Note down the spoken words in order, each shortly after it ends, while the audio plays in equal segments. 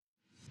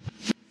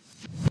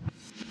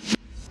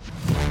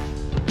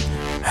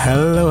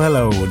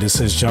Hello.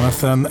 This is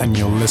Jonathan, and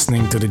you're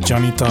listening to the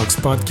Johnny Talks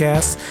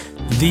podcast,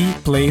 the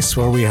place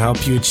where we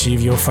help you achieve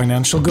your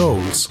financial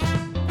goals.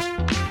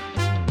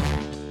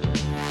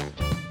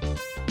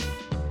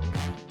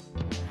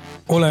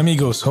 Hola,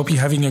 amigos. Hope you're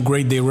having a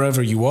great day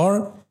wherever you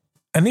are.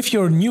 And if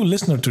you're a new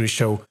listener to the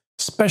show,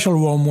 special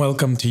warm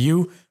welcome to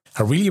you.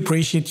 I really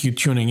appreciate you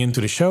tuning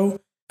into the show.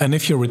 And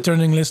if you're a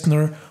returning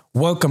listener,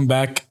 welcome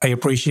back. I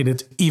appreciate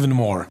it even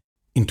more.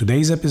 In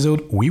today's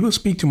episode, we will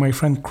speak to my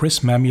friend Chris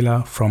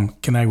Mamula from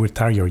Can I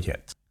Retire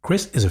Yet?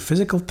 Chris is a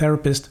physical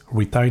therapist who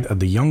retired at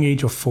the young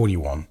age of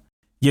 41.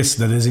 Yes,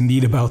 that is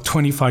indeed about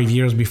 25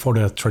 years before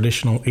the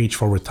traditional age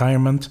for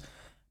retirement.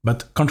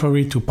 But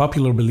contrary to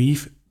popular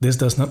belief, this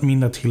does not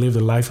mean that he lived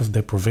a life of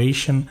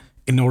deprivation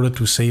in order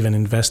to save and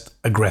invest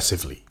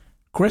aggressively.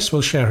 Chris will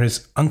share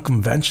his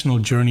unconventional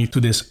journey to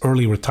this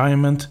early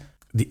retirement,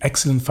 the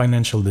excellent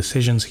financial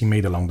decisions he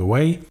made along the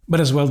way, but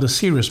as well the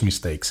serious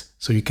mistakes,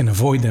 so you can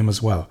avoid them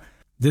as well.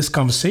 This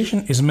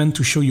conversation is meant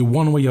to show you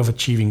one way of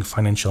achieving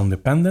financial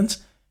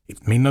independence.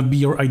 It may not be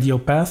your ideal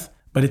path,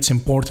 but it's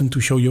important to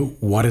show you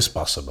what is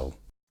possible.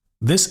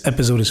 This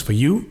episode is for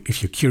you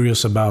if you're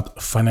curious about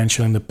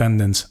financial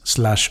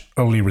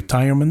independence/early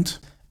retirement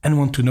and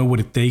want to know what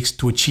it takes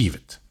to achieve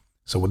it.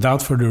 So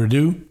without further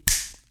ado,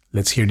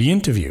 let's hear the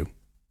interview.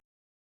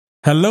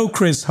 Hello,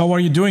 Chris. How are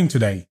you doing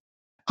today?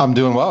 I'm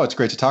doing well. It's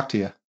great to talk to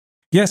you.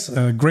 Yes,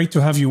 great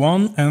to have you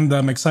on, and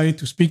I'm excited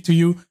to speak to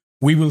you.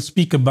 We will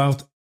speak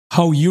about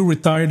how you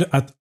retired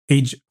at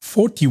age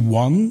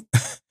 41,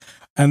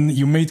 and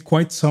you made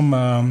quite some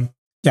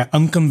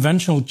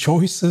unconventional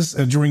choices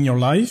during your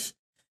life,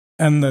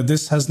 and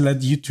this has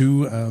led you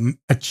to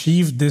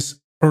achieve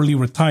this early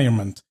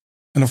retirement.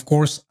 And of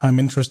course, I'm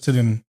interested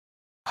in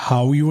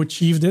how you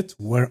achieved it,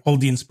 where all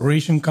the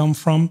inspiration come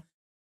from.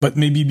 But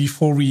maybe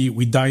before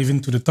we dive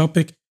into the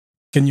topic,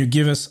 can you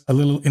give us a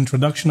little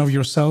introduction of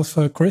yourself,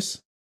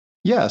 Chris?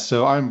 Yeah,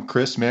 so I'm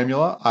Chris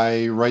Mamula.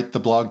 I write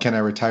the blog Can I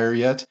Retire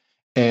Yet?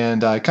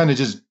 And I kind of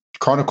just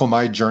chronicle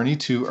my journey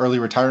to early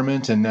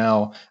retirement and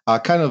now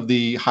kind of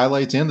the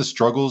highlights and the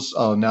struggles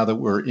now that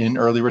we're in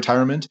early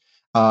retirement.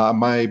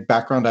 My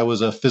background, I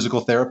was a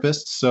physical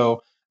therapist,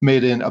 so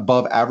made an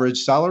above average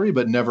salary,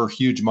 but never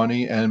huge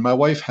money. And my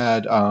wife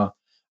had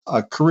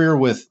a career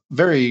with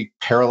very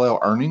parallel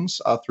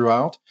earnings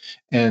throughout.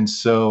 And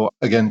so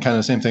again, kind of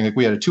the same thing, like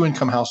we had a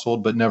 2-income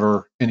household, but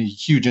never any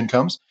huge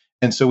incomes.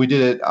 And so we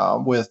did it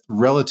with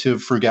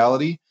relative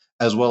frugality,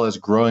 as well as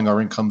growing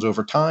our incomes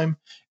over time.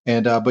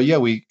 And, but yeah,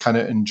 we kind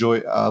of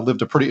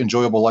lived a pretty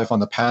enjoyable life on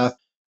the path.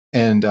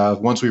 And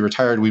once we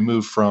retired, we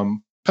moved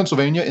from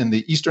Pennsylvania in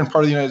the eastern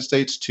part of the United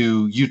States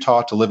to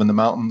Utah to live in the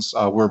mountains.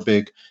 We're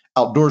big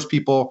outdoors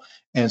people.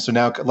 And so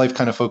now life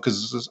kind of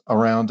focuses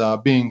around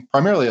being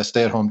primarily a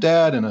stay-at-home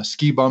dad and a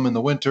ski bum in the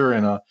winter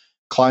and a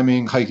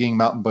climbing, hiking,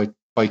 mountain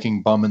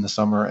biking bum in the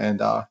summer. And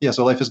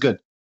so life is good.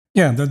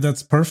 Yeah,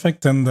 that's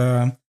perfect. And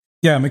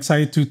I'm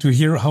excited to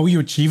hear how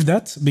you achieved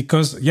that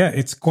because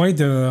it's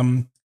quite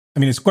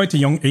it's quite a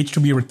young age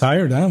to be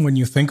retired. When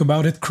you think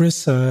about it,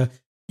 Chris,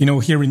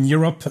 here in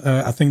Europe,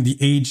 I think the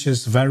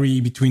ages vary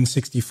between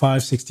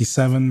 65,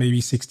 67,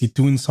 maybe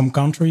 62 in some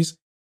countries.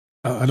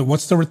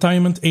 What's the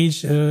retirement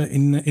age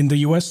in the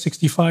US?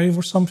 65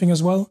 or something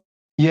as well?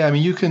 Yeah, I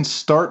mean, you can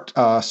start.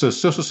 So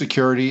Social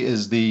Security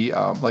is the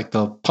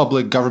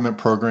public government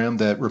program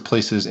that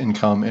replaces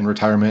income in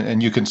retirement,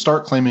 and you can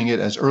start claiming it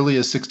as early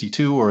as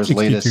 62 or as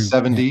late as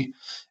 70. Yeah.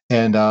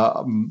 And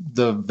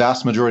the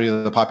vast majority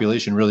of the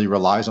population really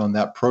relies on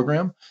that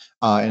program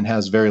and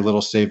has very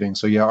little savings.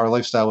 So yeah, our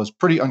lifestyle was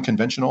pretty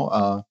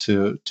unconventional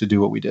to do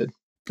what we did.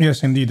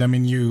 Yes, indeed. I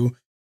mean, you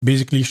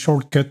basically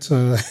shortcut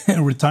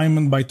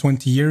retirement by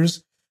 20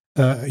 years,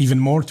 even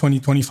more, 20,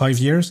 25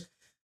 years.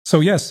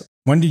 So yes,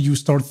 when did you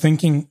start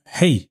thinking,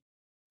 hey,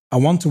 I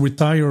want to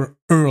retire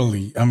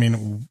early? I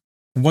mean,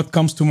 what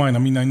comes to mind? I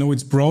mean, I know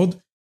it's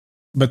broad,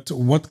 but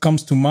what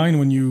comes to mind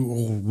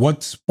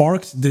what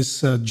sparked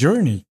this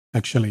journey,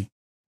 actually?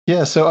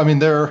 Yeah, so I mean,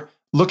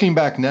 looking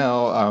back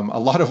now, a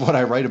lot of what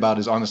I write about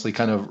is honestly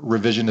kind of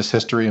revisionist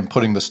history and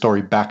putting the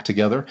story back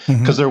together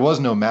because there was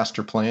no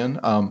master plan.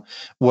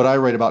 What I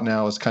write about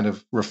now is kind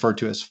of referred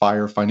to as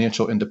FIRE,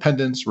 financial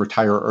independence,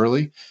 retire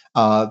early.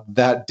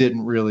 That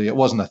it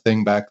wasn't a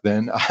thing back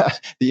then.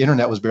 The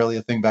internet was barely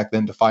a thing back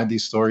then to find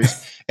these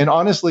stories. And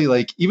honestly,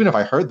 like, even if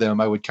I heard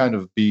them, I would kind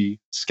of be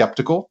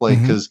skeptical,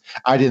 because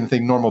I didn't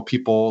think normal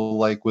people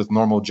like with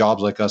normal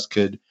jobs like us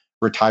could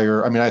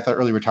retire. I mean, I thought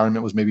early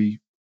retirement was maybe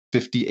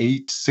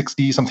 58,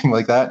 60, something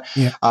like that.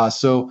 Yeah.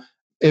 So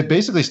it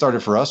basically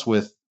started for us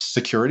with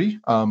security.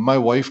 My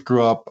wife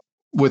grew up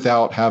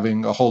without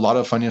having a whole lot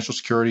of financial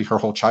security her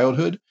whole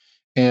childhood.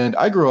 And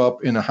I grew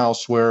up in a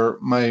house where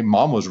my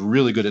mom was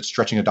really good at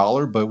stretching a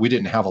dollar, but we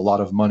didn't have a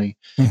lot of money.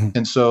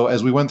 And so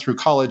as we went through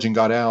college and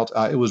got out,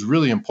 it was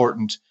really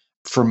important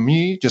for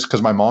me, just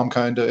because my mom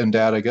and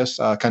dad, I guess,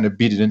 kind of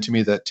beat it into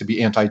me that to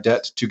be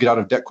anti-debt, to get out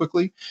of debt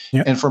quickly.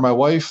 Yep. And for my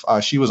wife,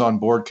 she was on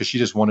board because she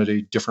just wanted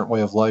a different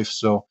way of life.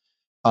 So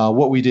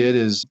what we did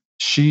is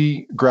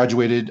she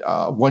graduated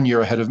 1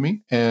 year ahead of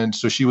me, and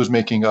so she was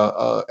making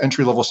a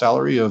entry level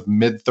salary of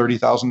mid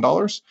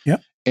 $30,000, Yeah.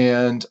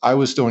 and I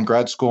was still in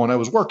grad school and I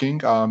was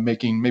working,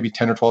 making maybe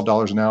 $10 or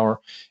 $12 an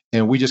hour,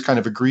 and we just kind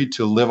of agreed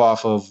to live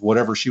off of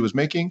whatever she was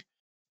making,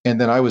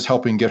 and then I was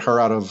helping get her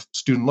out of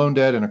student loan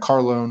debt and a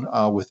car loan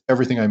with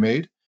everything I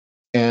made.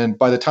 And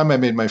by the time I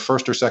made my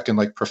first or second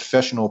like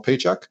professional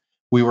paycheck,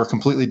 we were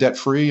completely debt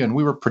free and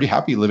we were pretty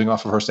happy living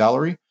off of her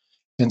salary.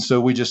 And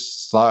so we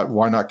just thought,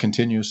 why not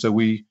continue? So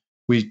we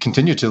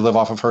continued to live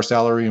off of her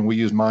salary, and we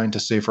used mine to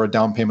save for a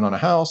down payment on a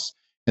house.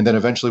 And then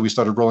eventually we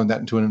started rolling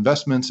that into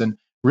investments. And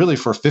really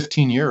for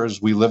 15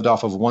 years, we lived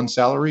off of one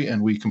salary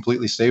and we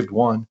completely saved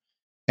one.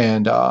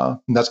 And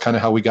that's kind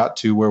of how we got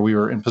to where we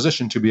were in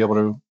position to be able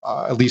to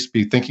at least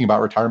be thinking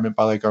about retirement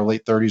by like our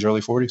late 30s,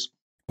 early 40s.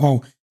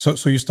 Oh,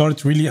 so you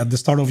started really at the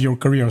start of your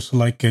career, so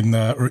like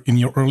in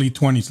your early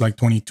 20s, like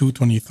 22,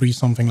 23,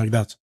 something like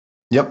that.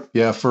 Yep.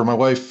 Yeah. For my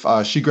wife,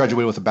 she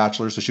graduated with a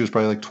bachelor's, so she was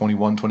probably like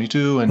 21,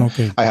 22. And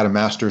Okay. I had a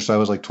master's, so I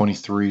was like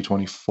 23,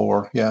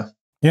 24. Yeah.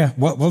 Yeah.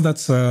 Well,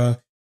 that's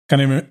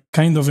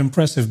kind of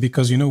impressive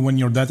because when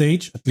you're that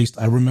age, at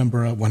least I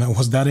remember when I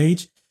was that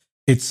age,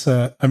 it's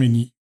I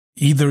mean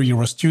either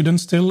you're a student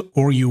still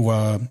or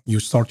you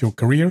start your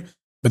career.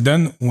 But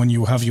then when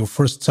you have your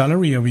first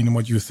salary, I mean,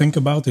 what you think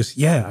about is,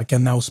 yeah, I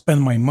can now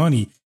spend my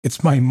money.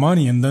 It's my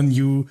money. And then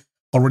you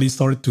already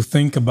started to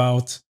think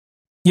about,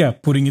 yeah,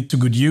 putting it to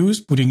good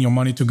use, putting your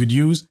money to good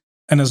use.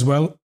 And as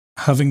well,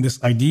 having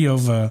this idea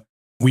of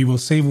we will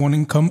save one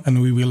income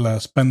and we will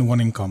spend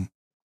one income.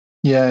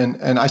 Yeah.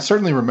 And I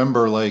certainly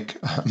remember like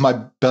my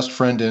best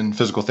friend in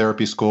physical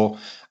therapy school.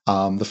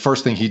 The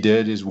first thing he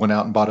did is went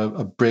out and bought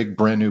a big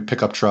brand new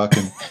pickup truck,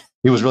 and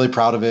he was really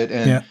proud of it.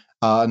 And Yeah.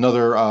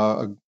 another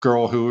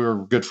girl who we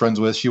were good friends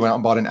with, she went out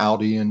and bought an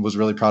Audi and was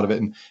really proud of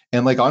it.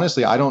 And like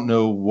honestly, I don't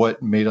know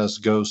what made us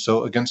go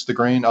so against the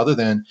grain. Other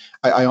than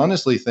I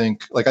honestly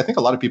think, like I think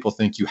a lot of people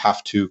think you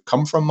have to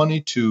come from money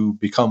to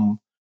become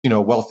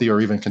wealthy or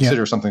even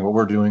consider something what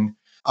we're doing.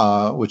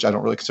 Which I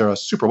don't really consider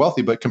us super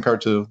wealthy, but compared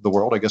to the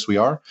world, I guess we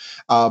are.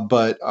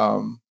 But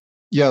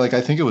yeah, like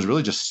I think it was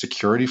really just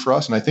security for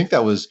us, and I think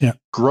that was Yeah.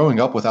 growing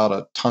up without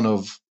a ton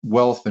of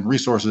wealth and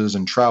resources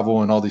and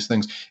travel and all these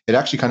things. It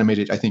actually kind of made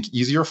it, I think,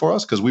 easier for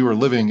us because we were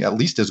living at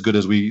least as good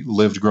as we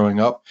lived growing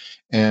up,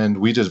 and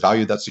we just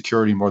valued that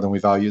security more than we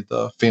valued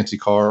the fancy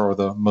car or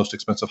the most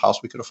expensive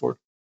house we could afford.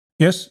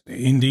 Yes,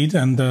 indeed.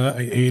 And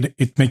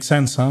it makes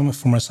sense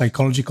from a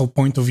psychological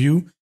point of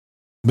view.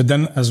 But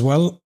then as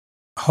well,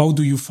 how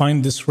do you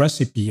find this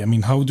recipe? I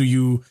mean, how do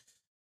you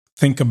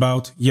think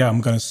about, yeah,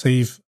 I'm going to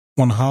save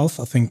one half?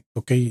 I think,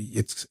 okay,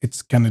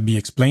 it's going to be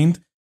explained.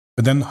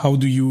 But then how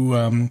do you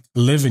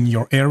live in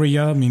your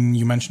area? I mean,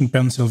 you mentioned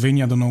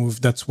Pennsylvania. I don't know if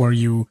that's where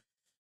you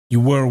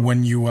were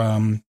when you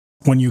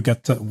when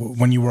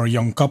you were a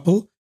young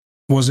couple.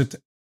 Was it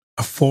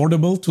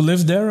affordable to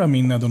live there? I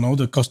mean, I don't know,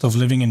 the cost of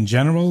living in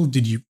general.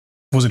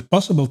 Was it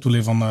possible to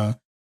live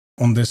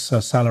on this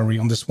salary,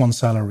 on this one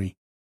salary?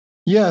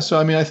 Yeah, so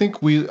I mean, I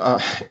think we,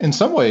 in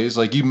some ways,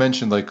 like you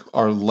mentioned, like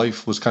our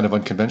life was kind of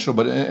unconventional,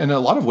 but in a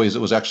lot of ways, it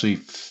was actually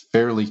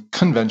fairly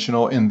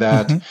conventional in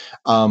that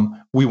Hmm.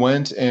 we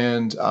went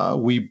and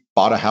we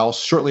bought a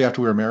house shortly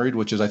after we were married,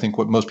 which is, I think,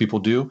 what most people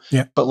do.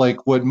 Yeah. But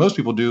like what most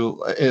people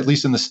do, at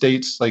least in the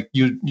States, like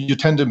you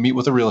tend to meet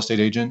with a real estate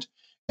agent,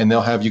 and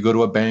they'll have you go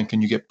to a bank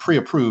and you get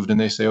pre-approved, and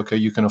they say, okay,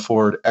 you can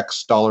afford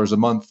X dollars a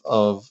month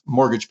of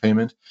mortgage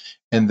payment,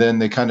 and then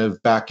they kind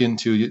of back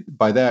into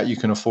by that you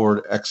can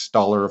afford X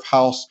dollar of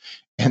house,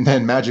 and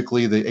then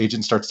magically the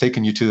agent starts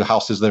taking you to the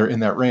houses that are in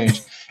that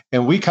range.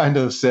 And we kind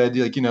of said,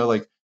 like,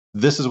 like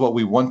this is what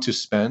we want to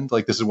spend,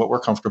 like this is what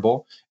we're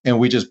comfortable, and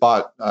we just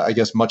bought I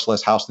guess much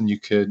less house than you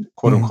could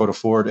quote Hmm. unquote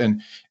afford.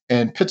 And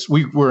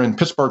we were in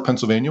Pittsburgh,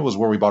 Pennsylvania was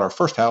where we bought our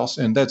first house,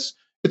 and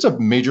it's a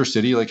major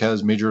city, like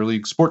has major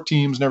league sport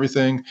teams and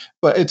everything,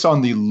 but it's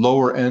on the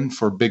lower end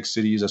for big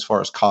cities as far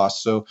as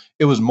costs. So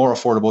it was more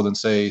affordable than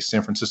say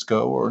San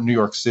Francisco or New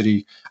York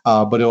City,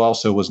 but it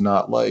also was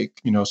not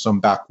like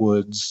some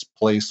backwoods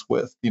place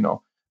with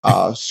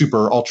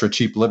super ultra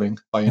cheap living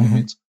by any Hmm.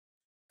 means.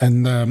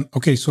 And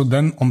okay, so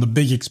then on the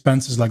big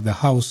expenses like the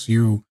house,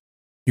 you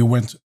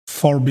went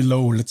far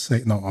below. Let's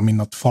say, no, I mean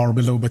not far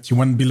below, but you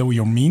went below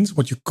your means,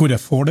 what you could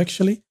afford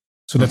actually.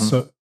 So that's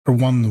Mhm. a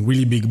one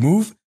really big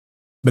move.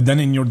 But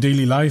then in your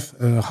daily life,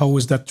 how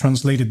is that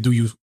translated? Do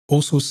you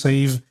also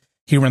save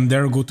here and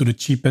there, go to the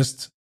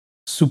cheapest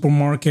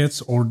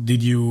supermarkets, or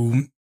did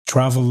you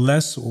travel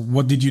less?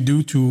 What did you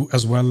do to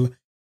as well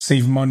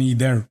save money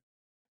there?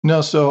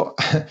 No, so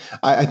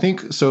I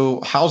think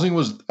so. Housing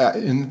was,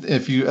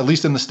 if you at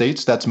least in the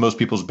states, that's most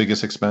people's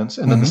biggest expense,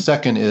 and then the Hmm.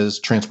 second is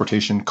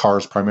transportation,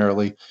 cars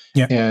primarily.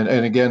 Yeah. And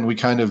again, we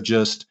kind of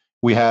just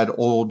we had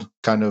old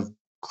kind of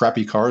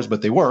crappy cars,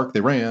 but they worked,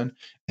 they ran,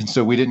 and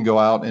so we didn't go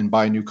out and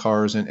buy new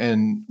cars,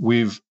 and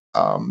we've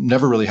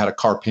never really had a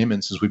car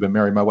payment since we've been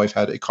married. My wife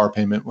had a car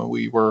payment when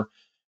we were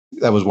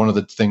that was one of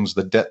the things,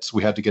 the debts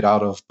we had to get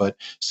out of. But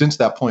since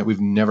that point,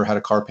 we've never had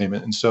a car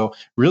payment. And so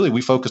really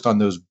we focused on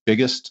those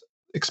biggest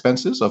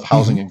expenses of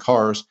housing Hmm. and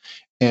cars.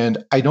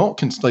 And I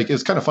don't like,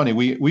 it's kind of funny.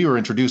 We were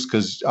introduced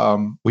because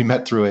we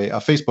met through a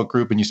Facebook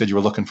group, and you said you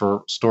were looking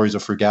for stories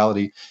of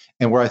frugality.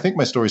 And where I think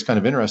my story is kind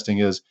of interesting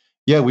is,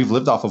 yeah, we've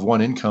lived off of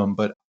one income,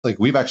 but like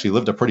we've actually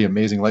lived a pretty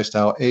amazing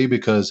lifestyle. A,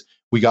 because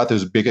we got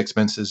those big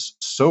expenses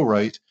so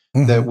right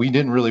that Hmm. we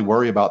didn't really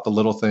worry about the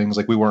little things.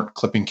 Like we weren't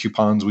clipping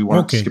coupons, we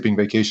weren't Okay. skipping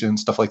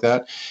vacations, stuff like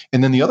that.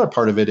 And then the other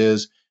part of it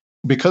is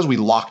because we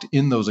locked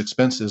in those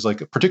expenses,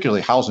 like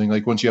particularly housing,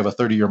 like once you have a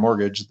 30-year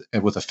mortgage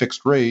and with a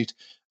fixed rate,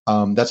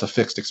 that's a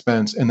fixed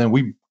expense. And then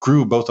we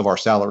grew both of our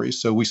salaries.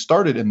 So we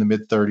started in the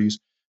mid 30s,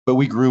 but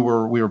we grew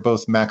where we were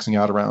both maxing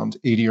out around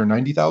 80 or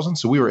 90,000.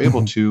 So we were able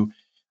Hmm. to,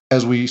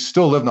 as we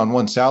still lived on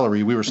one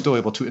salary, we were still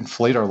able to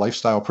inflate our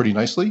lifestyle pretty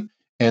nicely.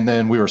 And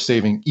then we were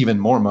saving even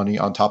more money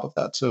on top of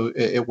that. So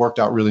it worked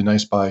out really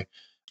nice by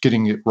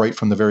getting it right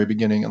from the very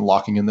beginning and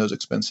locking in those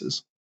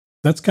expenses.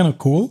 That's kind of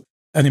cool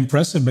and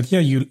impressive. But yeah,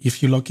 you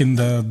if you look in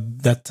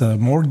that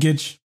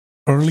mortgage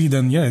early,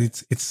 then yeah,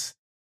 it's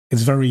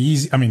very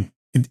easy. I mean,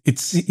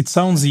 it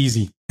sounds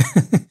easy.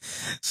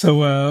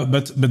 So,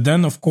 but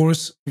then of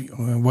course,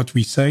 what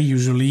we say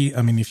usually,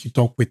 I mean, if you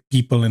talk with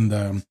people in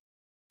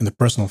the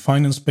personal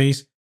finance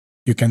space,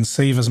 you can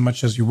save as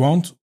much as you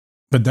want,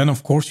 but then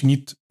of course you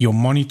need your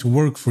money to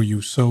work for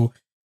you. So,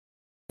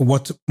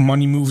 what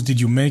money moves did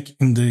you make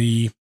in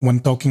the when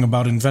talking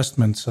about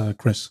investments,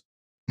 Chris?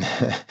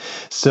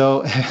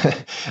 So,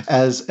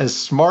 as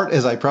smart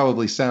as I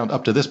probably sound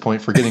up to this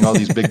point for getting all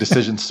these big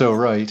decisions so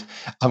right,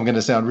 I'm going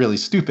to sound really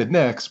stupid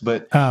next.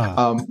 But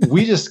Ah.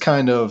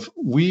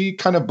 we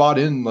kind of bought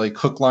in like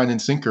hook, line,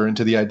 and sinker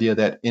into the idea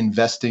that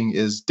investing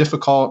is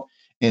difficult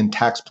and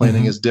tax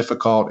planning Hmm. is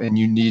difficult, and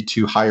you need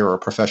to hire a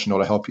professional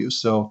to help you.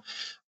 So,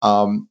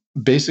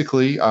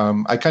 basically,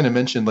 I kind of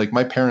mentioned like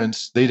my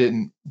parents, they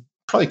didn't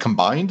probably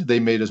combined, they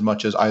made as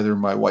much as either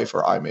my wife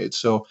or I made.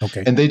 So,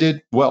 Okay. and they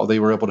did well. They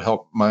were able to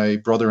help my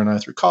brother and I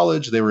through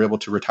college. They were able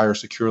to retire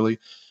securely.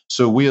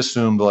 So we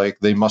assumed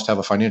like they must have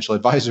a financial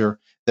advisor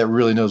that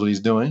really knows what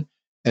he's doing.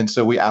 And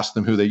so we asked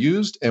them who they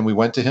used, and we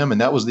went to him, and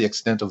that was the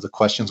extent of the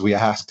questions we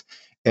asked.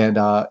 And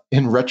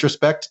in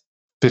retrospect,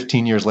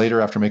 15 years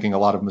later, after making a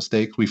lot of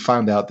mistakes, we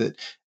found out that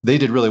they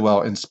did really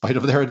well in spite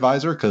of their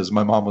advisor, because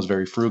my mom was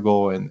very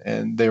frugal,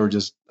 and they were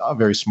just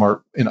very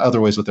smart in other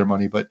ways with their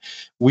money. But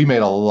we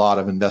made a lot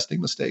of investing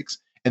mistakes.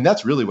 And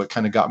that's really what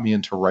kind of got me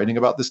into writing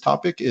about this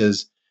topic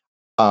is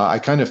I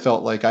kind of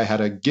felt like I had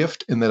a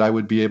gift in that I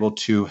would be able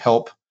to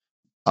help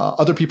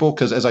other people,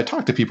 because as I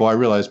talk to people, I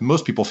realized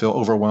most people feel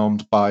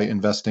overwhelmed by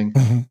investing.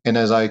 Hmm. And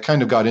as I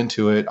kind of got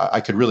into it,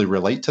 I could really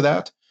relate to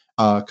that,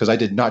 because I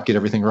did not get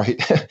everything right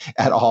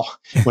at all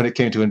when it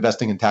came to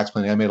investing and tax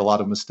planning. I made a lot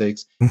of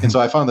mistakes. And Hmm. so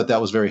I found that that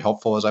was very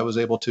helpful as I was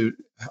able to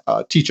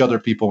teach other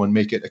people and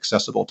make it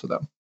accessible to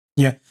them.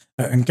 Yeah,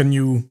 and can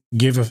you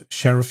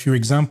share a few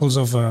examples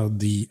of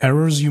the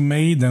errors you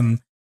made and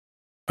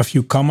a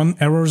few common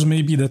errors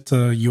maybe that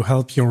you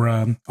help your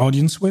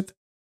audience with?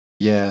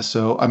 Yeah.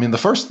 So, I mean, the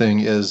first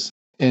thing is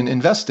in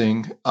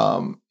investing,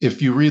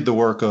 if you read the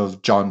work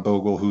of John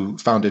Bogle, who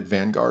founded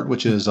Vanguard,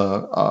 which is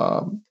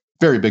a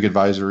very big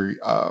advisory,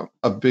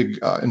 a big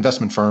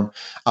investment firm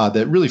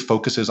that really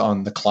focuses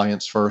on the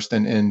clients first.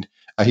 And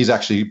he's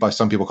actually by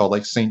some people called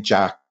like Saint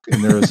Jack.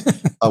 And there's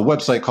a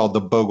website called the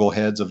Bogle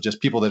Heads of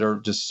just people that are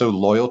just so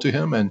loyal to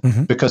him. And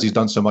Hmm. because he's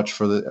done so much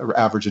for the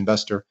average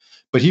investor.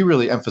 But he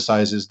really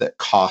emphasizes that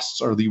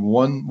costs are the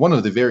one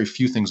of the very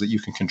few things that you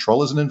can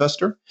control as an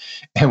investor.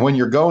 And when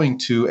you're going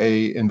to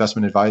a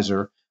investment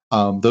advisor,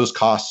 those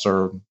costs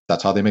are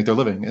that's how they make their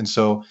living. And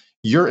so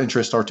your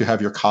interests are to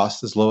have your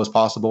costs as low as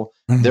possible.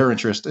 Hmm. Their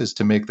interest is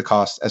to make the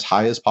costs as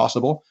high as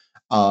possible,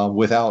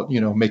 without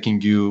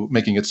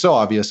making it so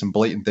obvious and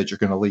blatant that you're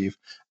going to leave.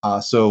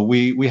 So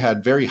we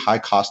had very high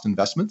cost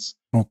investments.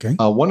 Okay.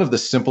 One of the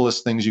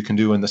simplest things you can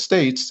do in the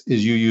States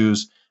is you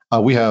use,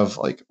 we have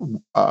like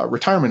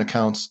retirement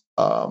accounts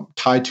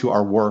tied to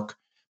our work,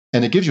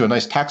 and it gives you a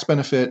nice tax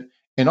benefit.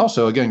 And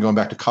also, again, going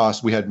back to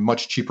cost, we had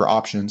much cheaper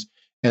options.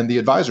 And the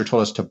advisor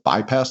told us to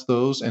bypass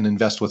those and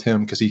invest with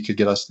him because he could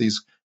get us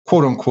these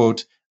quote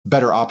unquote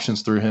better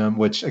options through him,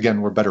 which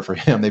again were better for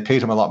him. They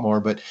paid him a lot more,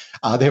 but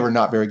they were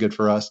not very good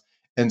for us.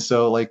 And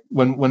so, like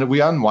when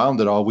we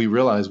unwound it all, we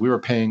realized we were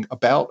paying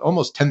about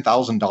almost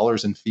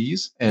 $10,000 in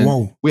fees, and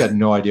Whoa. we had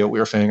no idea what we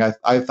were paying. I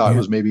thought it Yeah.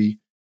 was maybe,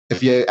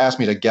 if you asked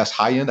me to guess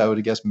high end, I would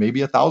have guessed maybe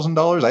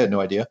 $1,000. I had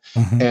no idea.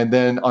 Hmm. And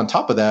then on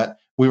top of that,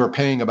 we were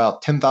paying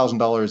about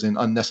 $10,000 in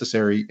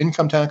unnecessary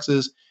income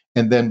taxes.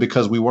 And then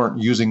because we weren't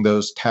using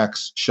those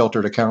tax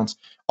sheltered accounts,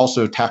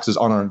 also taxes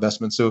on our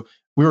investments. So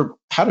we were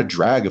had a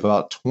drag of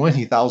about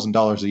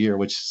 $20,000 a year,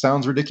 which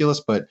sounds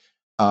ridiculous, but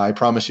I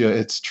promise you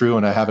it's true,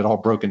 and I have it all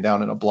broken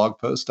down in a blog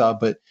post.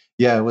 But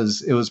yeah, it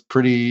was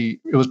pretty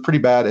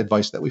bad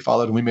advice that we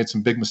followed, and we made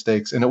some big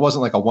mistakes. And it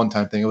wasn't like a one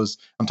time thing.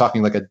 I'm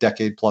talking like a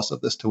decade plus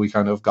of this till we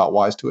kind of got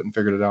wise to it and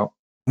figured it out.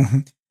 Hmm.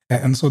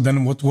 And so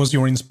then what was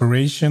your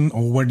inspiration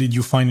or where did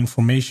you find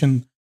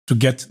information to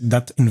get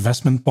that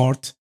investment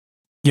part?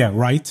 Yeah,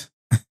 right.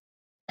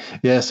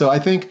 Yeah, so I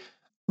think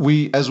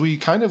as we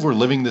kind of were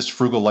living this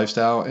frugal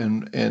lifestyle,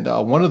 and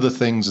one of the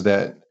things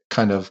that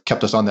kind of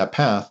kept us on that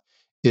path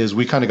is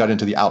we kind of got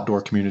into the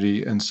outdoor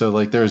community. And so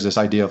like there's this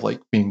idea of like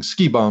being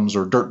ski bums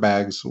or dirt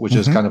bags, which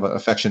is kind of an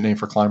affectionate name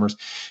for climbers.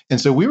 And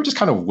so we were just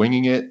kind of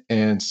winging it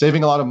and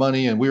saving a lot of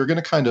money. And we were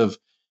going to kind of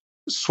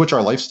switch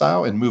our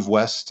lifestyle and move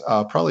west.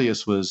 Probably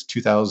this was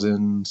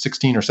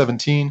 2016 or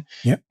 17,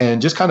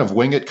 and just kind of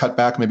wing it, cut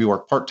back, maybe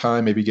work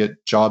part-time, maybe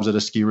get jobs at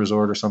a ski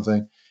resort or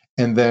something.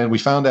 And then we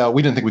found out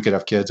we didn't think we could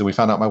have kids, and we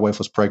found out my wife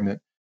was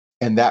pregnant.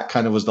 And that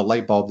kind of was the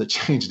light bulb that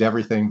changed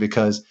everything,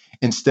 because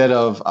instead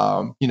of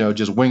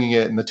just winging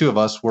it and the two of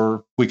us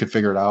we could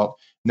figure it out.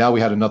 Now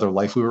we had another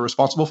life we were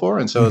responsible for.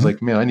 And so I was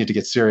like, man, I need to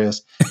get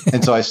serious.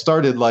 And so I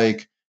started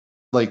like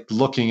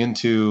looking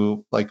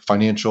into like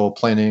financial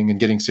planning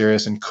and getting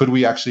serious, and could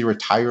we actually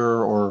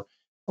retire or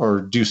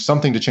do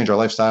something to change our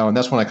lifestyle? And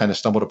that's when I kind of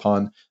stumbled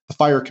upon the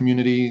FIRE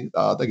community,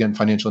 again,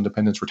 financial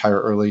independence, retire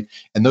early.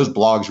 And those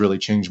blogs really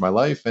changed my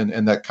life.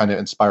 And that kind of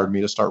inspired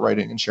me to start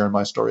writing and sharing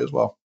my story as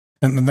well.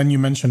 And then you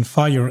mentioned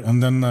FIRE.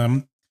 And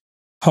then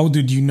how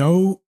did you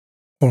know,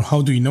 or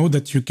how do you know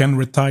that you can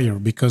retire?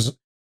 Because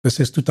this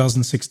is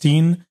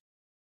 2016.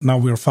 Now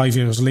we're 5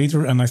 years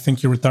later, and I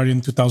think you retired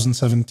in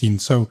 2017.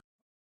 So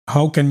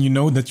how can you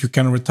know that you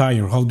can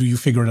retire? How do you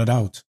figure that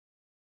out?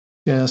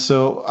 Yeah,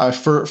 so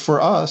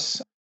for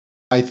us,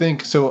 I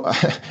think so.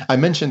 I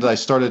mentioned that I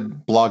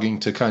started blogging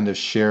to kind of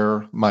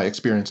share my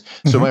experience.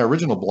 So my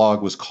original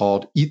blog was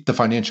called "Eat the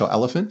Financial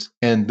Elephant,"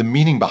 and the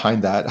meaning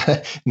behind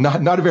that,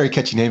 not a very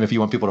catchy name if you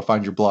want people to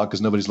find your blog,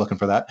 because nobody's looking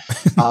for that.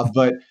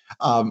 But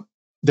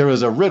there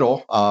was a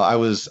riddle. I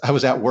was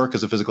at work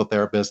as a physical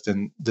therapist,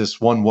 and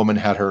this one woman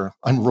had her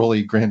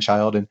unruly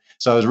grandchild, and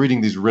so I was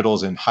reading these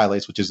riddles in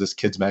Highlights, which is this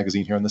kids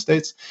magazine here in the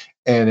States,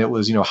 and it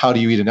was, how do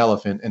you eat an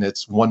elephant? And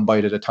it's one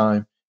bite at a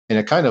time. And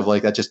it kind of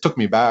like that just took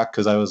me back,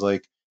 because I was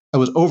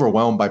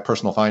overwhelmed by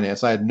personal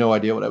finance. I had no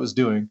idea what I was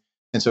doing.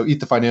 And so Eat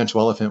the Financial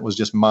Elephant was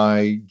just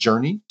my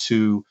journey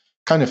to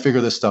kind of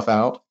figure this stuff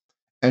out.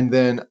 And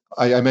then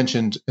I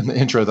mentioned in the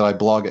intro that I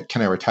blog at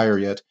Can I Retire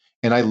Yet?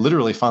 And I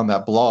literally found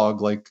that blog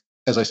like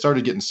as I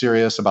started getting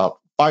serious about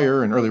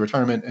FIRE and early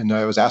retirement, and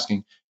I was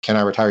asking, can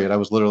I retire yet? I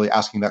was literally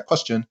asking that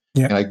question.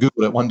 And I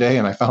Googled it one day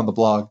and I found the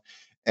blog.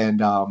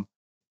 And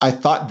I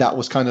thought that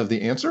was kind of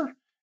the answer.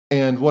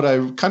 And what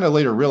I kind of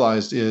later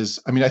realized is,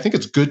 I think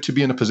it's good to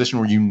be in a position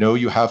where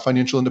you have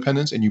financial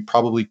independence and you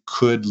probably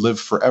could live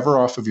forever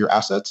off of your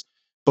assets.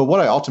 But what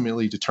I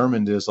ultimately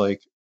determined is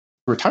like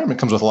retirement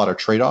comes with a lot of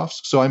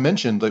trade-offs. So I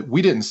mentioned that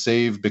we didn't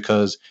save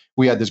because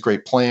we had this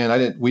great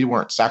plan. We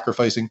weren't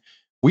sacrificing.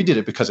 We did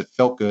it because it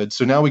felt good.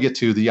 So now we get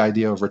to the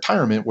idea of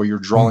retirement, where you're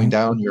drawing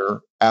down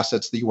your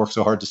assets that you work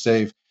so hard to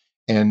save.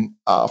 And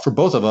for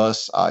both of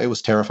us, it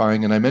was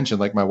terrifying. And I mentioned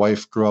like my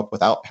wife grew up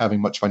without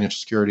having much financial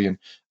security, and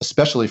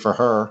especially for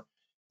her.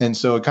 And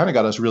so it kind of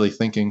got us really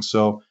thinking.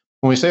 So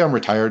when we say I'm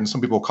retired, and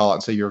some people call it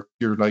and say you're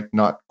like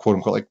not quote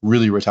unquote like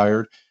really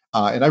retired,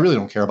 and I really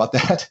don't care about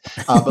that.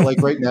 But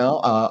like right now,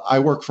 I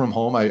work from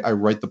home. I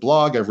write the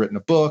blog. I've written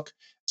a book.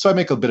 So I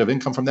make a bit of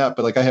income from that,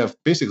 but like I have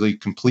basically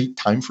complete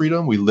time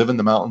freedom. We live in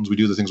the mountains. We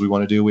do the things we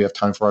want to do. We have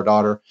time for our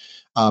daughter.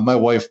 My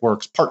wife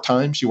works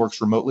part-time. She works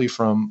remotely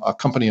from a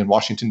company in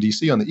Washington,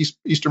 D.C. on the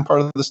eastern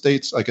part of the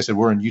States. Like I said,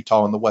 we're in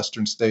Utah in the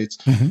western states.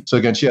 So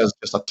again, she has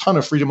just a ton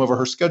of freedom over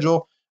her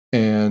schedule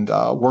and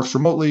works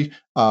remotely.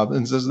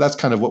 And so that's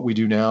kind of what we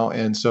do now.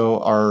 And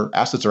so our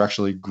assets are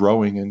actually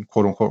growing in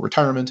quote unquote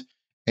retirement.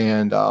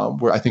 And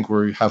I think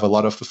we have a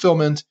lot of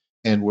fulfillment,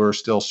 and we're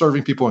still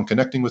serving people and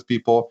connecting with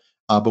people.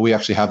 But we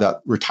actually have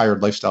that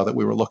retired lifestyle that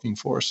we were looking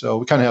for. So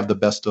we kind of have the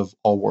best of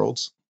all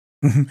worlds.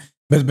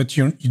 But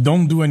you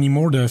don't do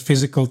anymore the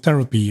physical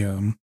therapy.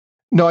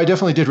 No, I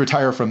definitely did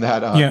retire from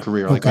that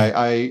career. Like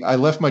okay. I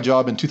left my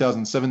job in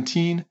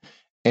 2017,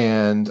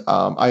 and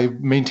I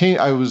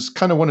was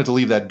kind of wanted to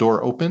leave that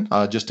door open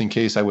just in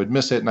case I would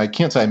miss it. And I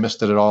can't say I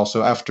missed it at all.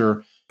 So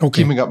after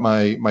keeping up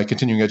my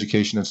continuing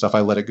education and stuff,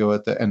 I let it go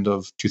at the end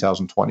of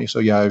 2020. So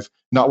yeah, I've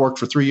not worked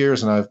for 3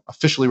 years, and I've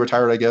officially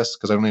retired, I guess,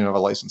 because I don't even have a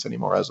license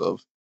anymore as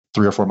of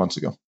 3 or 4 months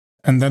ago.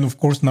 And then of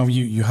course now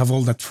you have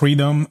all that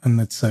freedom,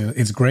 and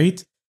it's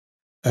great,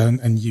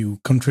 and you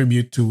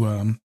contribute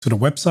to the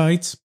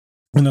website,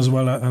 and as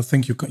well I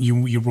think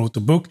you wrote a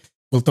book.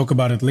 We'll talk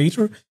about it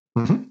later.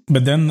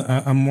 But then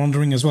I'm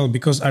wondering as well,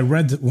 because I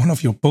read one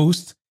of your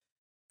posts,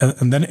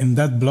 and then in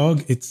that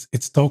blog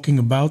it's talking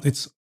about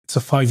it's a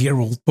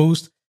 5-year-old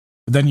post.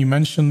 But then you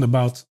mentioned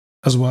about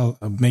as well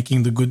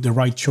making the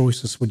right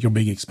choices with your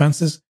big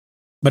expenses.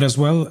 But as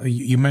well,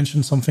 you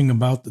mentioned something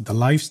about the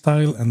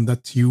lifestyle, and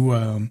that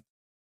you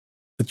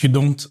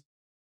don't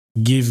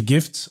give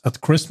gifts at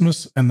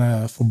Christmas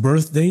and for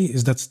birthday.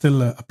 Is that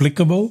still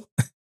applicable?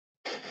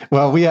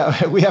 Well, we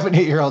have an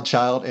 8-year-old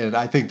child, and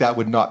I think that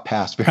would not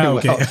pass very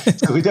well.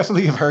 So we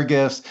definitely give her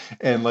gifts,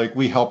 and like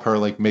we help her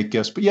like make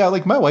gifts. But yeah,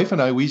 like my wife and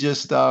I, we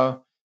just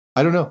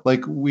I don't know.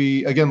 Like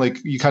we, again,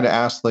 like you kind of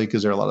asked, like,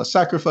 is there a lot of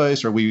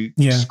sacrifice? Are we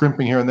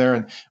scrimping here and there?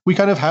 And we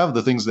kind of have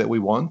the things that we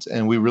want.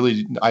 And we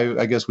really,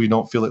 I guess we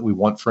don't feel like we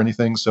want for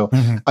anything. So,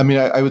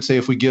 I would say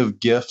if we give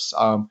gifts,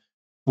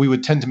 we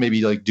would tend to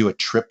maybe like do a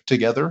trip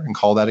together and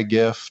call that a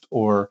gift,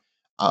 or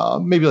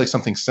maybe like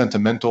something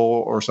sentimental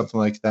or something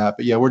like that.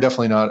 But yeah, we're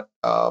definitely not.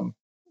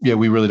 Yeah,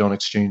 we really don't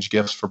exchange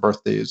gifts for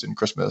birthdays and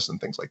Christmas and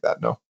things like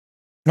that. No.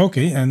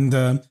 Okay, and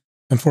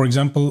for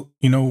example,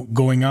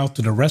 going out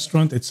to the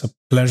restaurant, it's a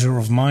pleasure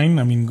of mine.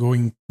 I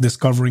mean,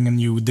 discovering a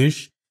new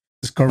dish,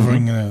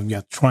 discovering, Mm-hmm.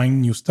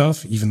 trying new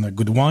stuff, even a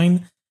good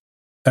wine.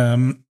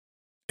 Um,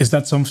 is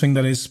that something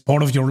that is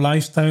part of your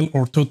lifestyle,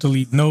 or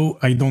totally no?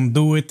 I don't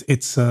do it.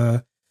 It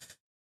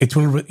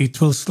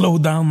will slow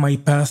down my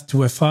path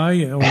to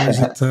FI, or is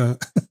it?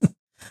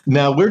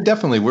 Now we're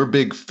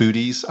big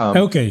foodies.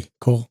 Okay,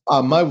 cool.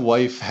 My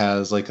wife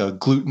has like a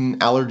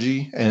gluten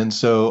allergy, and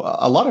so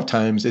a lot of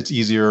times it's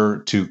easier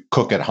to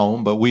cook at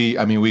home. But we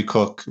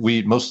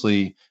eat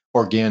mostly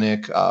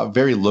organic,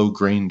 very low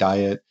grain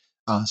diet.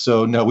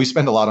 So no, we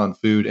spend a lot on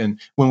food, and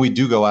when we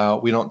do go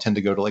out, we don't tend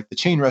to go to like the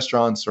chain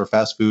restaurants or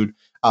fast food.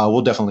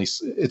 We'll definitely,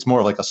 it's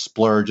more like a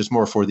splurge. It's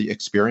more for the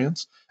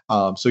experience.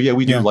 So yeah,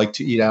 we do Yeah, like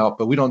to eat out,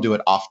 but we don't do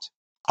it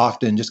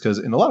often, just because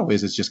in a lot of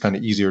ways it's just kind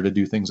of easier to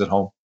do things at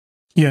home.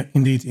 yeah,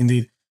 indeed,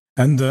 indeed.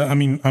 And I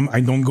mean,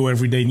 I don't go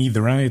every day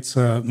neither. Right? It's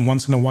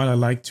once in a while I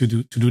like to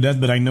do that,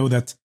 but I know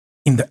that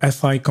in the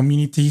FI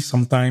community,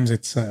 sometimes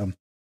it's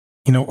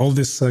all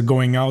this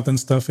going out and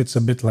stuff. It's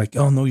a bit like,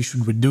 oh no, you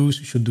should reduce,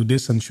 you should do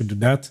this, and you should do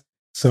that.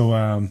 So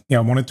yeah,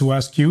 I wanted to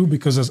ask you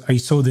because as I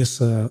saw this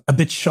a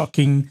bit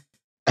shocking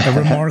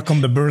remark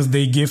on the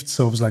birthday gift.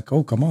 So I was like,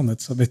 oh come on,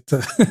 that's a bit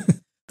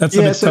that's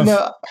a Yeah, bit so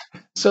tough.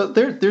 no, so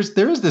there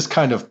is this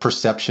kind of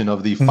perception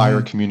of the fire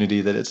Hmm.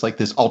 community that it's like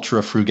this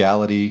ultra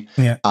frugality,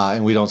 Yeah.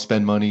 and we don't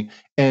spend money.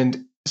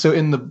 And so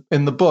in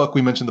the book,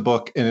 we mentioned the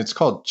book, and it's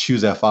called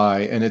Choose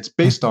FI, and it's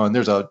based Mhm. on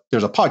there's a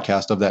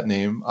podcast of that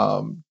name,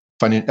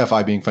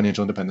 FI being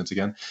financial independence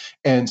again.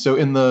 And so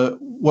in the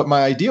what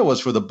my idea was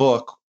for the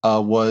book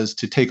was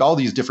to take all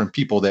these different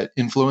people that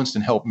influenced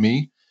and helped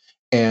me,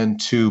 and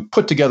to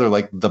put together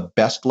like the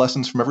best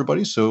lessons from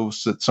everybody, so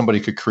that somebody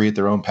could create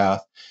their own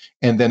path.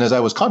 And then as I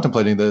was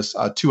contemplating this,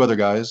 two other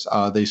guys,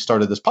 they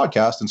started this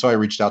podcast. And so I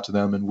reached out to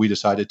them and we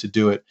decided to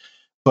do it.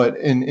 But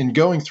in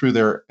going through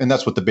and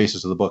that's what the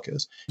basis of the book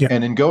is. Yeah.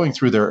 And in going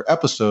through their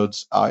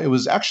episodes, it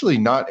was actually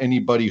not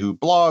anybody who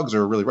blogs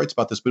or really writes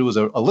about this, but it was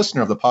a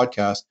listener of the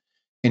podcast.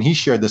 And he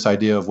shared this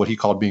idea of what he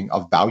called being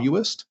a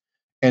valuist.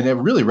 And it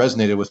really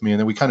resonated with me. And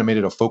then we kind of made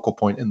it a focal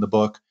point in the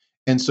book.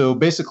 And so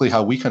basically,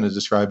 how we kind of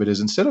describe it is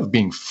instead of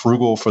being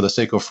frugal for the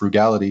sake of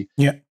frugality,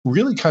 Yeah.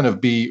 really kind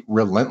of be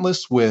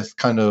relentless with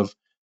kind of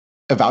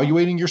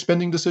evaluating your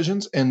spending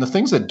decisions, and the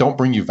things that don't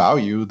bring you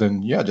value,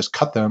 then yeah, just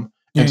cut them.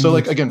 Yeah. And so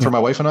like Indeed. again, for Yeah. my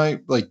wife and I,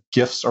 like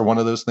gifts are one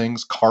of those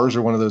things, cars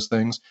are one of those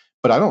things,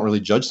 but I don't really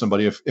judge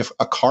somebody if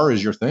a car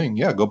is your thing.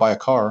 Yeah, go buy a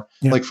car.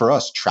 Yeah. Like for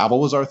us, travel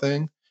was our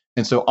thing.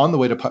 And so on the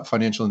way to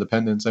financial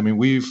independence, I mean,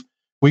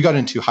 we got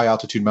into high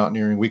altitude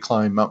mountaineering. We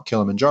climbed Mount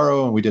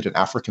Kilimanjaro and we did an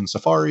African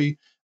safari.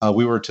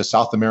 We were to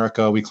South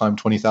America. We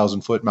climbed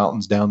 20,000-foot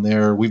mountains down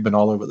there. We've been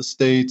all over the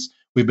States.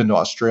 We've been to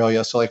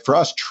Australia. So like for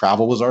us,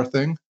 travel was our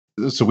thing.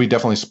 So we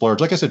definitely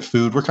splurge. Like I said,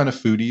 food, we're kind of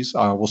foodies.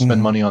 We'll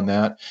spend Mhm. money on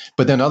that.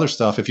 But then other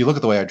stuff, if you look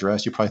at the way I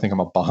dress, you probably think I'm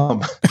a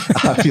bum.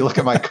 If you look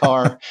at my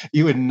car,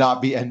 you would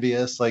not be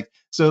envious. Like,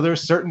 so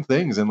there's certain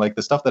things and like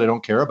the stuff that I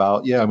don't care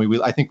about. Yeah. I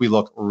mean, I think we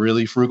look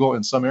really frugal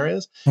in some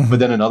areas, but Mhm.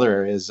 then in other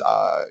areas,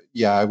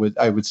 yeah,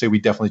 I would say we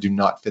definitely do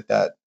not fit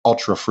that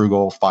ultra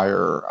frugal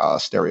fire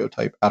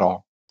stereotype at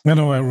all. I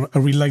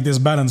really like this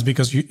balance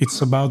because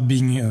it's about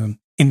being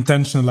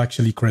intentional,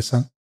 actually, Chris.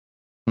 Huh?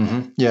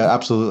 Yeah,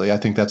 absolutely. I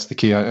think that's the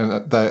key.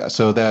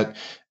 So that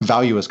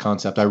valueless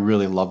concept, I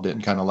really loved it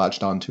and kind of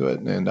latched onto it.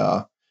 And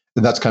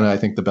that's kind of, I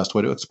think, the best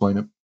way to explain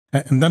it.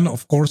 And then,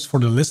 of course, for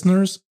the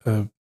listeners,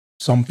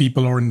 some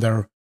people are in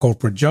their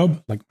corporate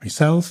job, like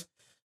myself.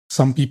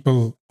 Some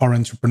people are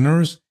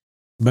entrepreneurs,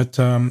 but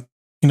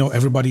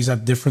everybody's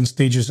at different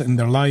stages in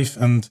their life.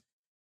 And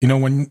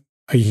when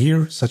I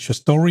hear such a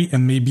story,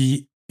 and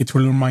maybe it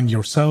will remind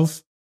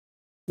yourself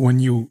when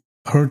you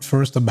heard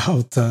first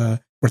about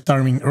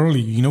retiring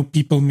early.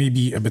 People may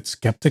be a bit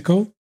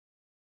skeptical,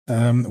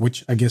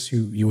 which I guess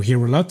you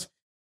hear a lot.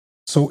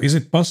 So is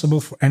it possible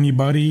for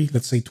anybody,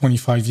 let's say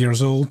 25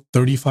 years old,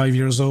 35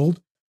 years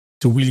old,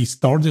 to really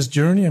start this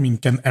journey? I mean,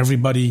 can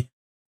everybody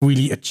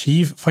really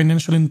achieve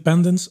financial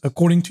independence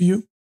according to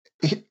you?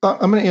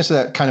 I'm going to answer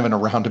that kind of in a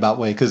roundabout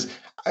way because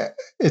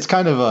it's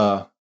kind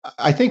of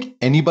I think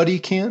anybody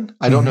can.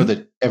 I don't know Hmm.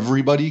 that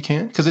everybody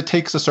can because it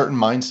takes a certain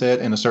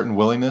mindset and a certain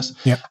willingness.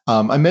 Yeah.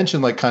 I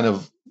mentioned like kind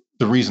of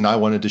the reason I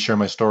wanted to share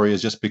my story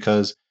is just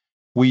because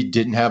we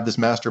didn't have this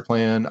master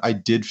plan. I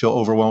did feel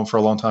overwhelmed for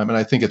a long time, and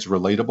I think it's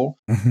relatable.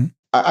 Hmm.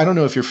 I don't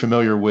know if you're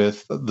familiar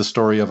with the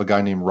story of a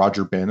guy named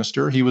Roger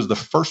Bannister. He was the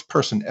first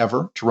person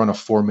ever to run a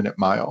 4-minute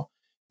mile.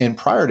 And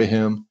prior to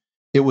him,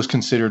 it was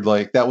considered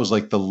like that was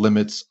like the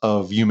limits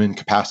of human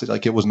capacity.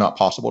 Like it was not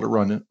possible to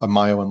run a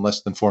mile in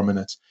less than 4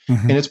 minutes. Hmm.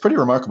 And it's pretty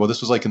remarkable.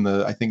 This was like in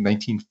the, I think,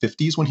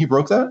 1950s when he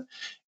broke that.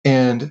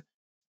 And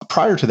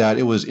prior to that,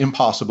 it was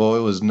impossible.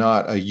 It was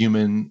not a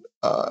human,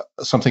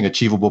 something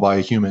achievable by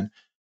a human.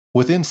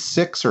 Within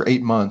 6 or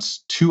 8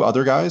 months, two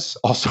other guys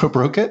also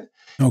broke it.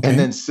 And Okay.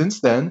 then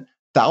since then,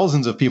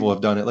 thousands of people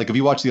have done it. Like if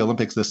you watch the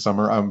Olympics this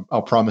summer,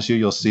 I'll promise you,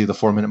 you'll see the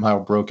 4 minute mile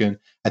broken.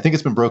 I think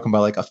it's been broken by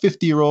like a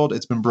 50-year-old.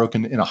 It's been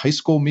broken in a high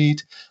school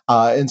meet.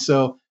 And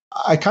so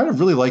I kind of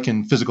really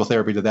liken physical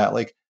therapy to that.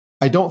 Like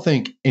I don't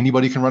think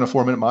anybody can run a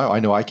 4 minute mile. I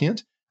know I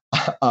can't.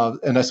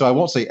 So I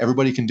won't say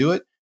everybody can do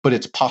it, but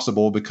it's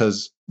possible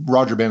because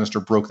Roger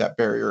Bannister broke that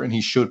barrier and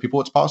he showed people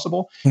it's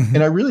possible.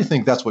 And I really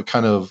think that's what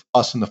kind of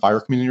us in the fire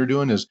community are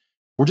doing is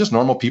we're just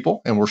normal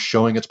people and we're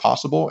showing it's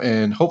possible.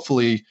 And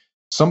hopefully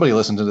somebody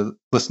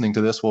listening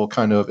to this will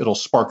it'll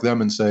spark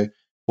them and say,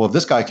 well, if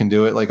this guy can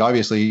do it, like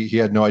obviously he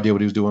had no idea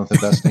what he was doing with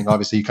investing.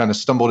 Obviously he kind of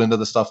stumbled into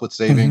the stuff with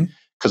saving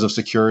because of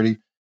security.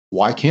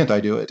 Why can't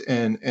I do it?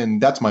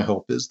 And that's my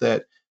hope, is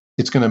that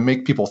it's going to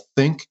make people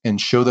think and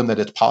show them that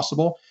it's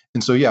possible.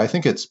 And so, yeah, I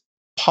think it's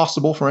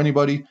possible for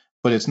anybody,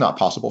 but it's not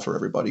possible for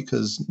everybody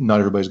because not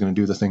everybody's going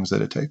to do the things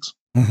that it takes.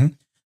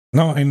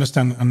 No, I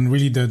understand. And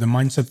really the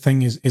mindset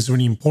thing is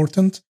really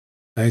important.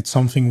 It's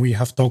something we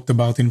have talked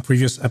about in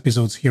previous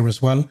episodes here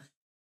as well.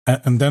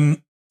 And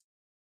then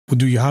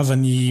do you have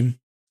any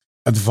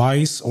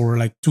advice or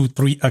like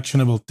 2-3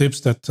 actionable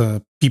tips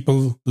that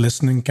people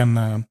listening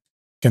can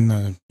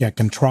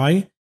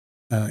try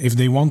if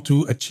they want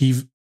to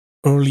achieve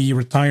early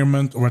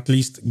retirement or at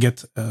least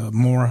get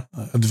more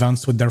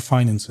advanced with their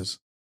finances?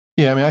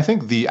 Yeah, I mean, I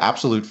think the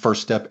absolute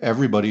first step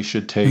everybody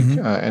should take,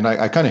 and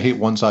I kind of hate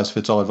one size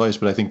fits all advice,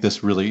 but I think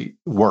this really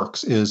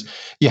works, is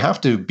you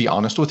have to be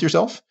honest with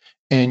yourself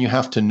and you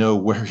have to know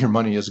where your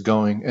money is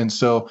going. And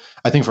so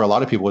I think for a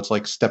lot of people, it's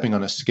like stepping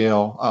on a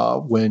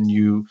scale when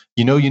you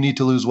know you need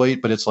to lose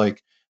weight, but it's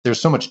like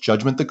there's so much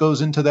judgment that goes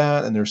into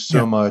that. And there's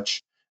so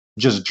much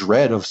just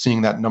dread of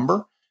seeing that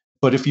number.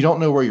 But if you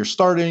don't know where you're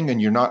starting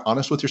and you're not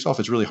honest with yourself,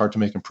 it's really hard to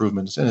make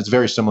improvements. And it's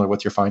very similar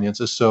with your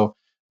finances. So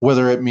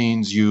whether it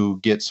means you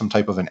get some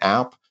type of an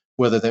app,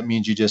 whether that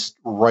means you just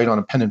write on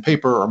a pen and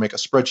paper or make a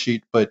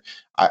spreadsheet, but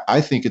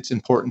I think it's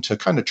important to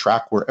kind of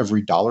track where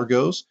every dollar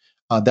goes.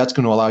 That's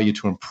going to allow you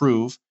to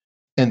improve.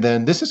 And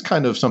then this is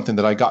kind of something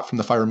that I got from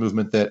the FIRE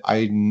movement that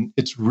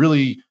it's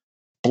really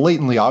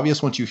blatantly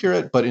obvious once you hear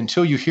it, but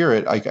until you hear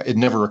it, it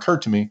never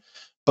occurred to me.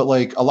 But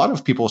like a lot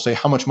of people say,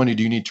 how much money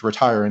do you need to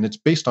retire? And it's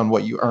based on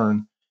what you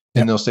earn.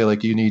 And they'll say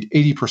like you need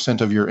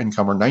 80% of your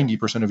income or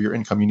 90% of your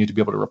income. You need to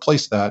be able to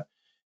replace that.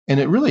 And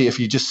it really, if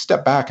you just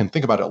step back and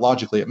think about it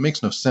logically, it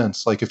makes no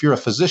sense. Like if you're a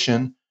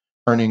physician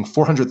earning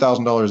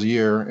 $400,000 a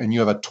year and you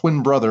have a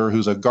twin brother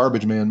who's a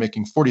garbage man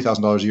making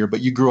 $40,000 a year, but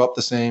you grew up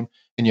the same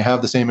and you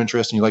have the same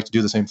interest and you like to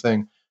do the same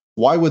thing,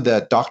 why would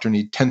that doctor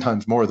need 10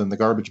 times more than the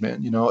garbage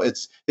man?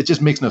 It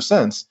just makes no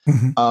sense.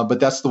 But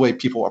that's the way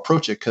people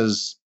approach it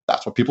because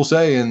that's what people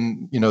say.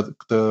 And,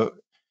 the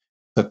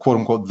quote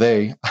unquote,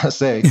 they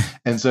say.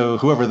 And so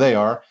whoever they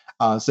are,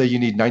 say you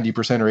need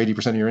 90% or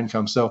 80% of your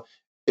income. So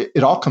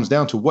it all comes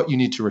down to what you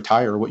need to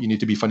retire, what you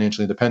need to be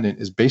financially independent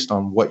is based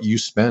on what you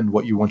spend,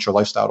 what you want your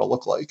lifestyle to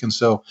look like. And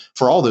so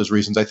for all those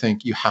reasons, I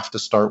think you have to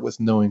start with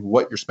knowing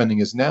what your spending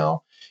is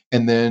now.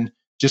 And then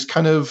just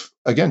kind of,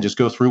 again, just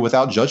go through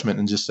without judgment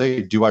and just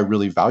say, do I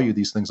really value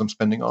these things I'm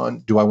spending on?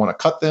 Do I want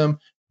to cut them?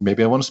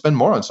 Maybe I want to spend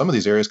more on some of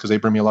these areas because they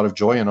bring me a lot of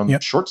joy and I'm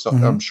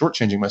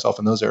shortchanging myself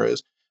in those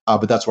areas.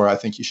 But that's where I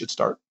think you should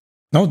start.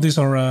 No, these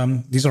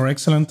are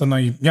excellent. And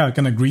I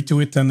can agree to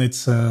it. And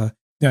it's,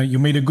 you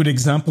made a good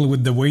example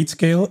with the weight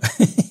scale.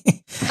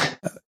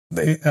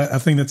 I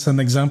think that's an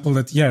example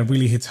that,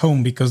 really hits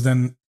home because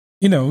then,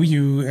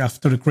 you,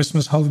 after the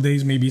Christmas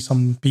holidays, maybe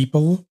some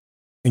people,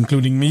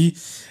 including me,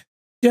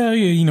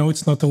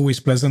 it's not always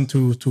pleasant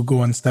to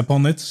go and step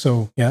on it.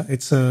 So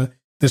it's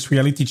this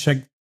reality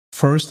check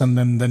first, and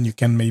then you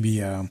can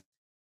maybe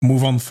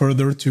move on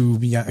further to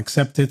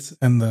accept it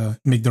and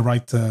make the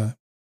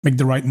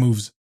right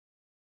moves.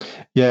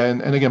 Yeah,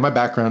 and again, my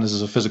background is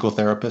as a physical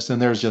therapist,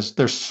 and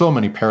there's so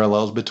many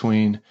parallels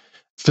between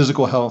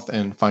physical health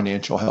and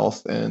financial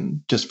health,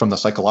 and just from the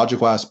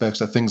psychological aspects,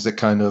 the things that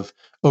kind of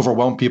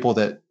overwhelm people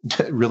that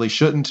really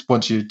shouldn't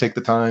once you take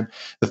the time,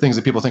 the things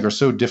that people think are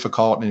so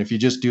difficult, and if you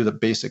just do the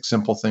basic,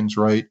 simple things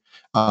right,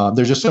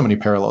 there's just so many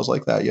parallels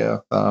like that. Yeah,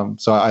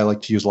 so I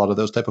like to use a lot of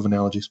those type of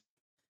analogies.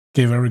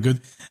 Okay, very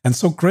good. And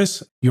so,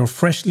 Chris, you're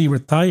freshly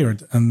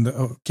retired, and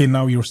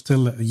now you're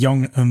still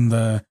young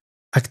and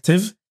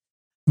active.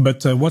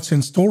 But what's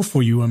in store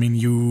for you? I mean,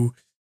 you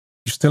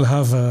still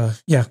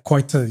have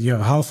quite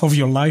half of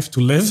your life to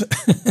live.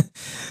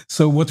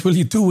 So what will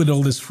you do with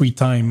all this free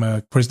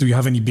time, Chris? Do you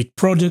have any big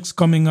projects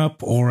coming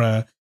up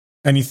or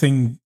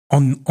anything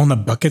on a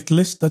bucket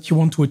list that you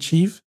want to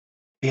achieve?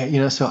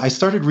 Yeah, so I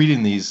started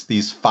reading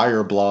these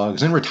FIRE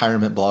blogs and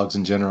retirement blogs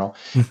in general,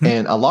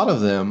 and a lot of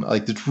them,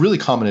 like the really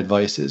common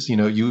advice is,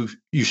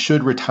 you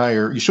should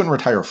retire. You shouldn't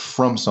retire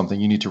from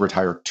something. You need to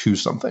retire to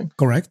something.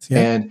 Correct. Yeah.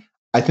 And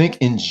I think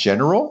in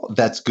general,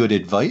 that's good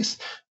advice,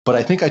 but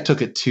I think I took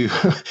it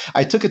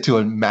to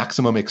a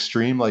maximum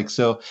extreme. Like,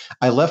 so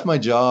I left my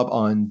job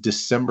on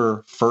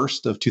December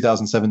 1st of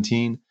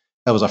 2017.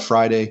 That was a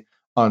Friday.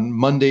 On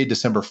Monday,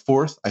 December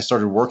 4th, I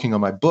started working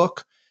on my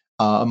book.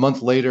 A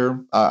month later,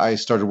 I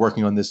started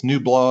working on this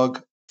new blog.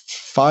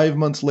 5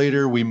 months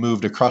later, we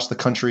moved across the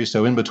country.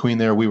 So in between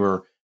there, we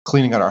were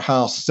cleaning out our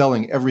house,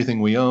 selling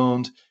everything we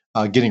owned,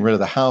 getting rid of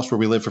the house where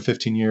we lived for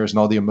 15 years and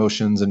all the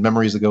emotions and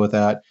memories that go with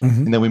that.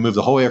 Mm-hmm. And then we moved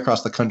the whole way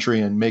across the country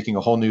and making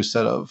a whole new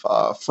set of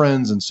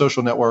friends and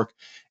social network.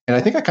 And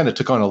I think I kind of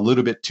took on a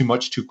little bit too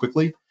much too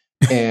quickly.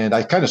 And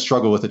I kind of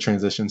struggle with the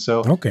transition. So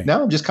Okay.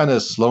 now I'm just kind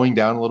of slowing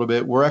down a little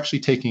bit. We're actually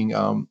taking,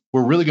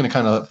 we're really going to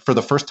kind of, for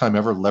the first time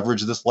ever,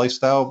 leverage this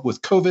lifestyle.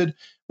 With COVID,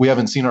 we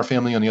haven't seen our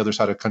family on the other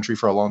side of the country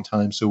for a long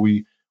time. So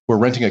we're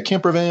renting a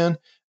camper van.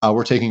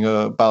 We're taking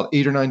about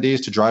 8 or 9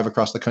 days to drive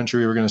across the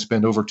country. We're going to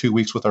spend over 2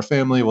 weeks with our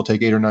family. We'll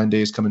take 8 or 9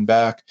 days coming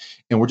back,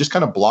 and we're just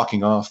kind of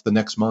blocking off the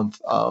next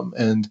month.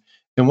 And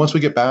once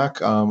we get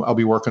back, I'll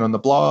be working on the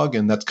blog,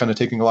 and that's kind of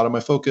taking a lot of my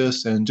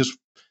focus, and just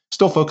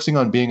still focusing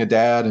on being a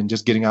dad and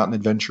just getting out and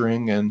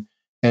adventuring and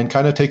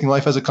kind of taking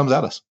life as it comes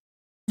at us.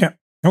 Yeah.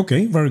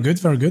 Okay. Very good.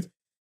 Very good.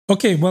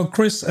 Okay. Well,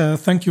 Chris,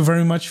 thank you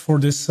very much for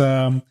this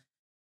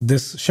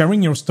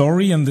sharing your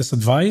story and this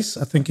advice.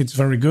 I think it's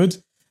very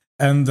good.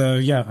 And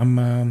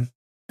I'm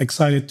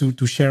excited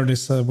to share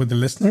this with the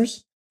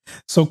listeners.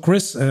 So,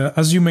 Chris,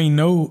 as you may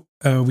know,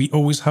 we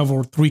always have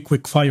our 3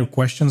 quick fire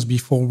questions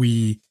before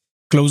we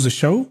close the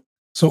show.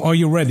 So, are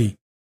you ready?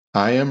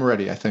 I am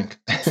ready, I think.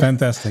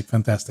 Fantastic,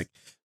 fantastic.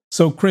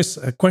 So, Chris,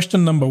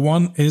 question number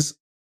 1 is,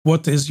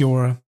 what is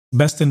your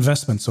best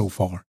investment so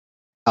far?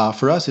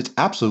 For us, it's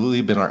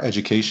absolutely been our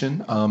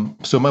education.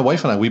 So my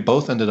wife and I, we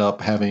both ended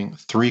up having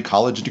 3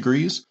 college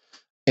degrees,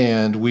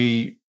 and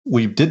we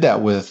did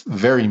that with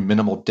very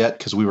minimal debt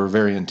because we were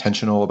very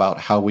intentional about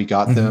how we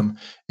got them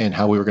and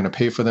how we were going to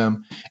pay for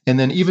them. And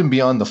then even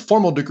beyond the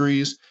formal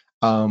degrees,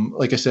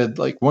 like I said,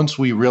 like once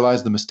we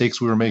realized the mistakes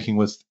we were making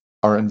with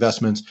our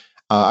investments,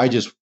 I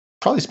just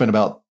probably spent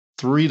about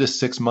 3 to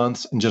 6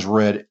 months and just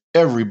read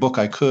every book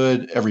I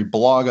could, every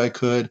blog I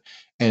could,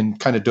 and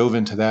kind of dove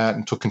into that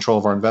and took control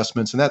of our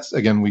investments. And that's,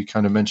 again, we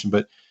kind of mentioned,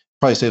 but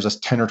probably saves us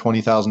 $10,000 or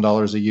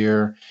 $20,000 a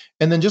year.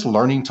 And then just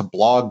learning to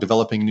blog,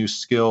 developing new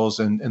skills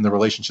and the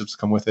relationships that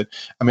come with it.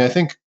 I mean, I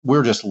think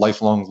we're just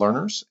lifelong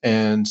learners.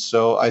 And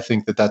so I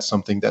think that that's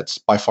something that's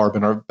by far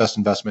been our best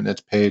investment.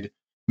 It's paid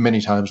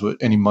many times with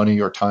any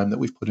money or time that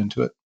we've put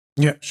into it.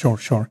 Yeah,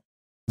 sure.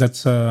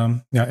 That's,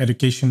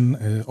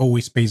 education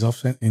always pays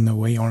off in a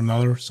way or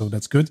another. So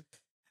that's good.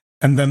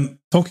 And then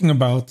talking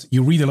about,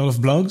 you read a lot of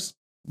blogs,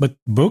 but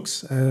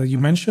books you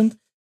mentioned.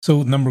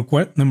 So number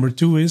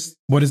 2 is,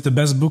 what is the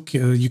best book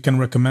you can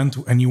recommend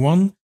to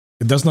anyone?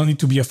 It does not need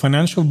to be a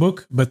financial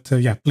book, but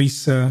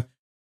please,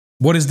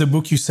 what is the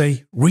book you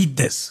say, read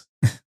this?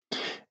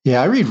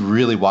 Yeah, I read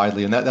really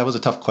widely, and that was a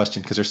tough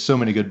question because there's so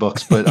many good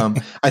books. But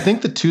I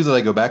think the 2 that I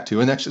go back to,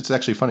 and actually, it's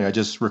actually funny, I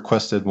just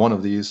requested one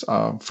of these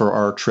for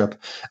our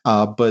trip,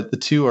 but the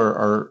 2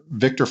 are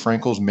Viktor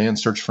Frankl's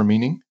Man's Search for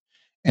Meaning,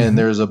 and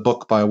there's a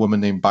book by a woman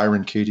named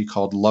Byron Katie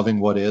called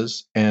Loving What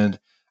Is. And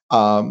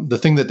the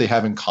thing that they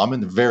have in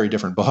common, they're very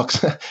different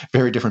books,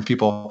 very different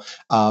people.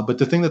 But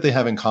the thing that they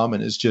have in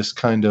common is just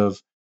kind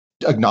of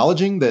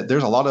acknowledging that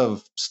there's a lot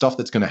of stuff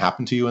that's going to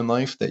happen to you in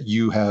life that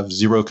you have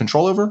zero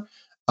control over,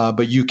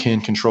 but you can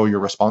control your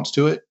response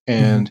to it.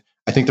 And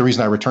I think the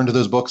reason I return to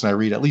those books and I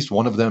read at least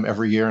one of them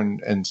every year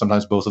and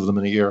sometimes both of them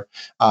in a year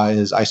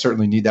is I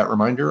certainly need that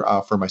reminder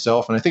for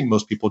myself. And I think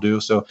most people do.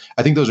 So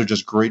I think those are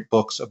just great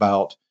books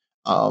about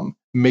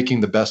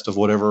making the best of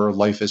whatever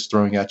life is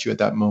throwing at you at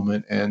that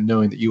moment, and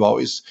knowing that you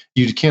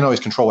can't always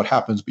control what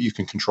happens, but you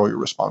can control your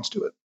response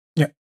to it.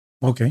 Yeah.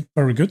 Okay.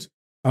 Very good.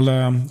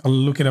 I'll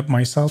look it up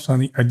myself.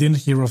 I didn't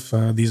hear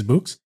of these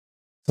books,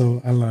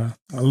 so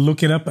I'll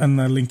look it up and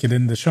link it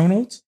in the show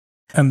notes.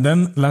 And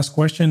then last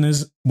question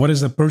is, what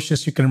is a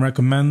purchase you can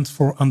recommend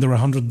for under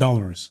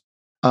 $100?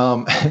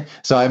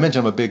 So I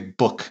mentioned I'm a big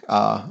book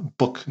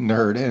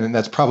nerd, and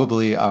that's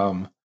probably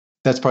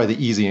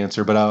the easy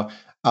answer. But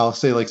I'll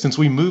say, like, since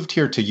we moved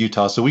here to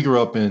Utah, so we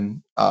grew up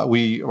in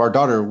our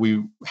daughter,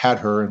 we had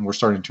her and we're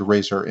starting to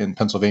raise her in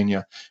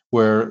Pennsylvania,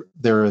 where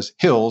there is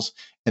hills,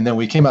 and then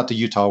we came out to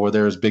Utah where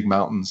there's big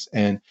mountains.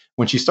 And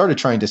when she started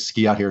trying to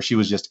ski out here, she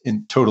was just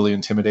totally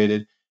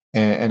intimidated.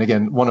 And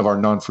again, one of our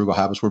non-frugal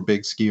habits, we're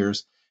big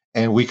skiers.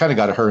 And we kind of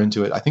got her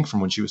into it, I think,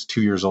 from when she was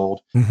 2 years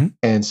old.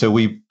 And so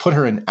we put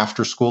her in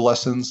after school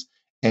lessons.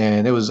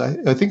 And it was, I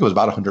think it was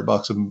about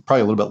 $100, and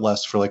probably a little bit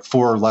less for like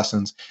 4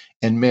 lessons.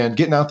 And man,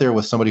 getting out there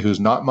with somebody who's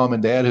not mom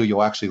and dad, who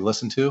you'll actually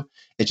listen to,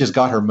 it just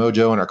got her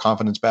mojo and her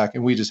confidence back.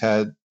 And we just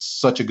had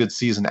such a good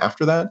season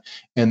after that.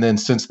 And then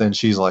since then,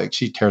 she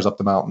tears up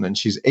the mountain, and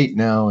she's 8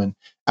 now and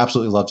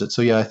absolutely loves it.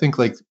 So yeah, I think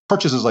like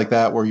purchases like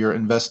that, where you're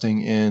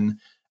investing in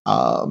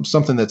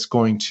something that's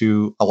going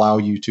to allow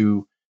you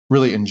to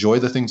really enjoy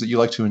the things that you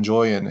like to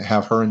enjoy and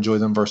have her enjoy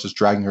them versus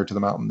dragging her to the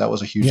mountain. That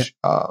was a huge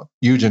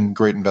and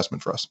great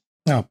investment for us.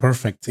 Oh,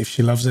 perfect. If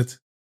she loves it,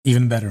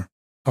 even better.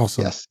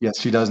 Also. Yes,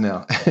 she does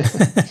now.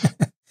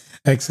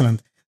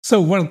 Excellent. So,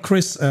 well,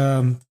 Chris,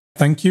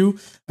 thank you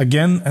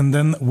again. And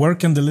then where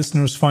can the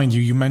listeners find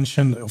you? You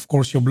mentioned, of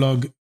course, your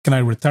blog, Can I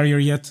Retire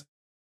Yet?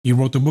 You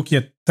wrote a book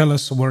yet. Tell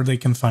us where they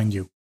can find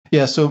you.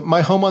 Yeah, so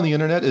my home on the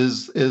internet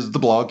is the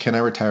blog, Can I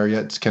Retire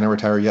Yet? It's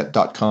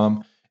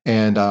caniretireyet.com.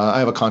 And I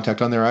have a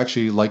contact on there. I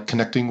actually like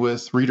connecting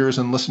with readers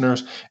and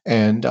listeners.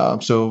 And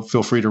so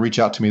feel free to reach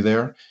out to me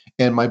there.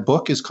 And my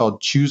book is called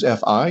Choose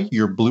FI,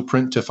 Your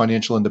Blueprint to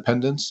Financial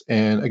Independence.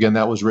 And again,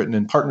 that was written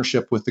in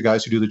partnership with the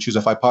guys who do the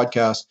Choose FI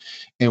podcast.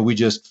 And we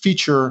just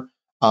feature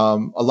a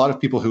lot of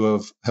people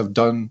who have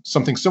done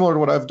something similar to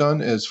what I've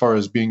done as far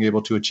as being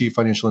able to achieve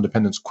financial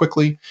independence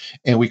quickly.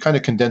 And we kind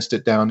of condensed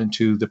it down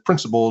into the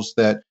principles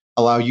that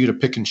allow you to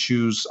pick and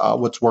choose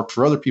what's worked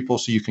for other people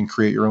so you can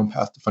create your own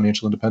path to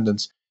financial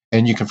independence.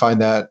 And you can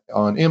find that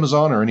on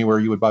Amazon or anywhere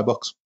you would buy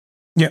books.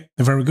 Yeah,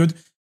 very good.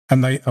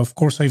 And I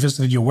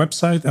visited your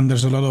website, and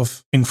there's a lot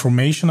of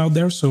information out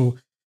there. So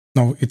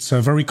no, it's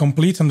very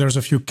complete, and there's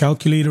a few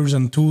calculators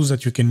and tools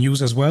that you can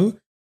use as well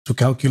to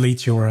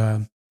calculate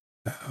your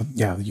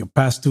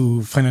path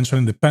to financial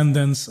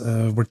independence,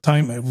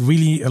 retirement.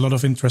 Really, a lot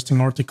of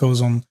interesting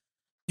articles on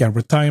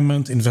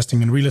retirement,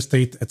 investing in real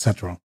estate,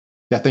 etc.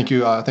 Yeah, thank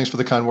you. Thanks for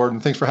the kind word,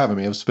 and thanks for having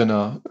me. It's been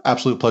an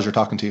absolute pleasure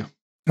talking to you.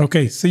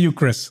 Okay, see you,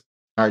 Chris.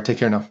 All right, take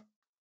care now.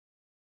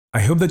 I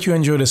hope that you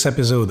enjoyed this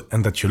episode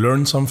and that you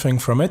learned something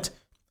from it.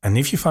 And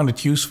if you found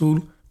it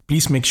useful,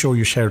 please make sure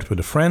you share it with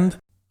a friend,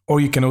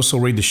 or you can also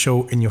rate the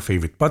show in your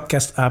favorite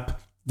podcast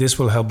app. This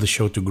will help the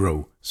show to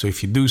grow. So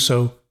if you do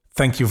so,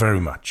 thank you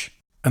very much.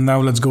 And now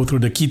let's go through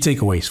the key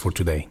takeaways for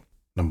today.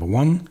 Number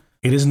 1,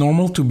 it is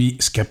normal to be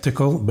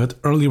skeptical, but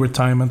early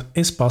retirement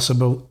is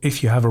possible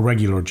if you have a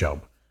regular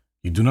job.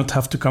 You do not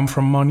have to come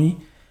from money.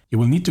 You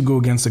will need to go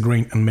against the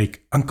grain and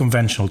make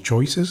unconventional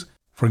choices.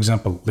 For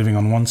example, living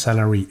on one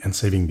salary and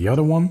saving the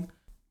other one.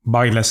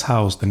 Buy less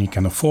house than you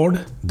can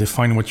afford.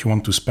 Define what you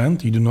want to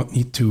spend. You do not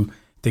need to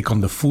take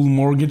on the full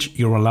mortgage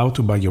you're allowed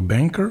to by your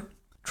banker.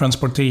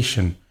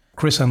 Transportation.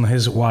 Chris and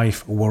his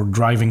wife were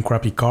driving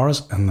crappy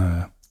cars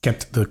and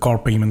kept the car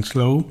payments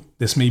low.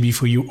 This may be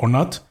for you or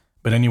not,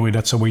 but anyway,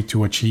 that's a way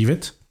to achieve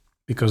it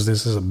because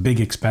this is a big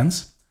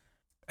expense.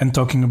 And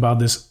talking about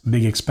this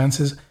big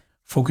expenses,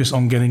 focus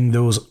on getting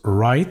those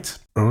right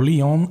early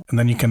on, and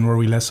then you can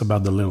worry less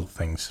about the little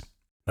things.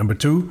 Number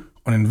 2,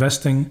 on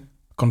investing,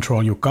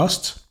 control your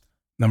costs.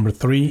 Number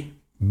 3,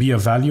 be a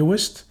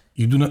valuist.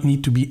 You do not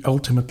need to be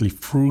ultimately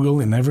frugal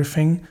in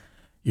everything.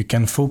 You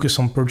can focus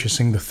on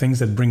purchasing the things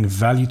that bring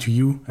value to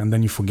you, and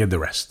then you forget the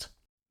rest.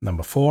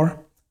 Number 4,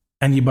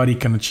 anybody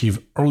can achieve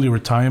early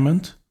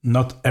retirement.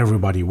 Not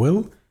everybody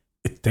will.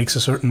 It takes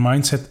a certain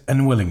mindset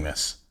and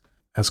willingness.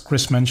 As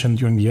Chris mentioned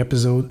during the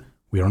episode,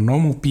 we are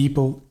normal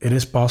people. It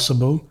is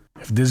possible.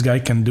 If this guy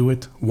can do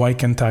it, why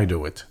can't I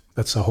do it?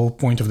 That's the whole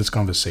point of this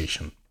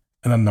conversation.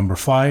 And then number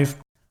 5,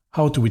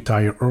 how to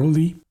retire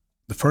early.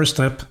 The first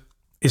step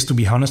is to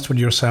be honest with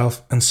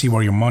yourself and see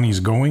where your money is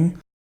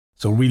going.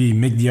 So really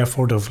make the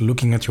effort of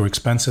looking at your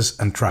expenses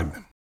and track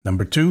them.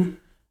 Number 2,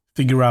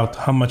 figure out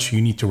how much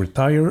you need to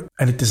retire.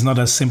 And it is not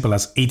as simple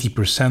as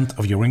 80%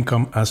 of your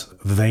income as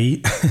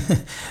they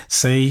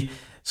say.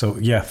 So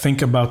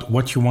think about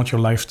what you want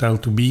your lifestyle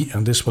to be,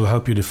 and this will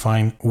help you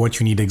define what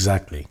you need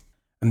exactly.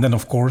 And then,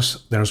 of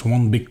course, there's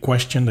one big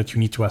question that you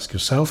need to ask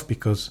yourself,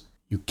 because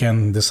you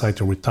can decide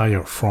to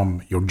retire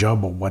from your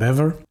job or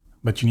whatever,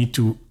 but you need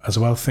to as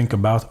well think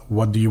about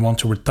what do you want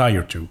to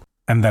retire to,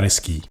 and that is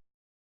key.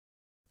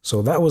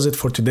 So that was it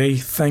for today.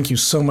 Thank you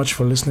so much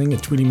for listening.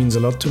 It really means a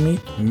lot to me.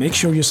 Make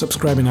sure you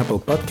subscribe in Apple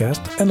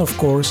Podcast. And of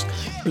course,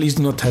 please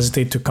do not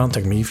hesitate to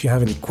contact me. If you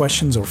have any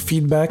questions or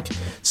feedback,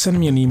 send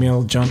me an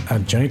email,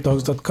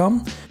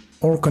 john@johnnytalks.com,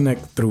 or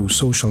connect through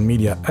social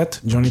media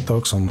at Johnny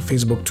Talks on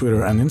Facebook,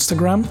 Twitter, and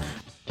Instagram.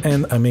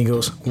 And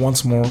amigos,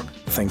 once more,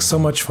 thanks so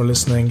much for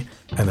listening,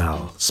 and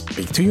I'll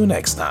speak to you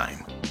next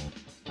time.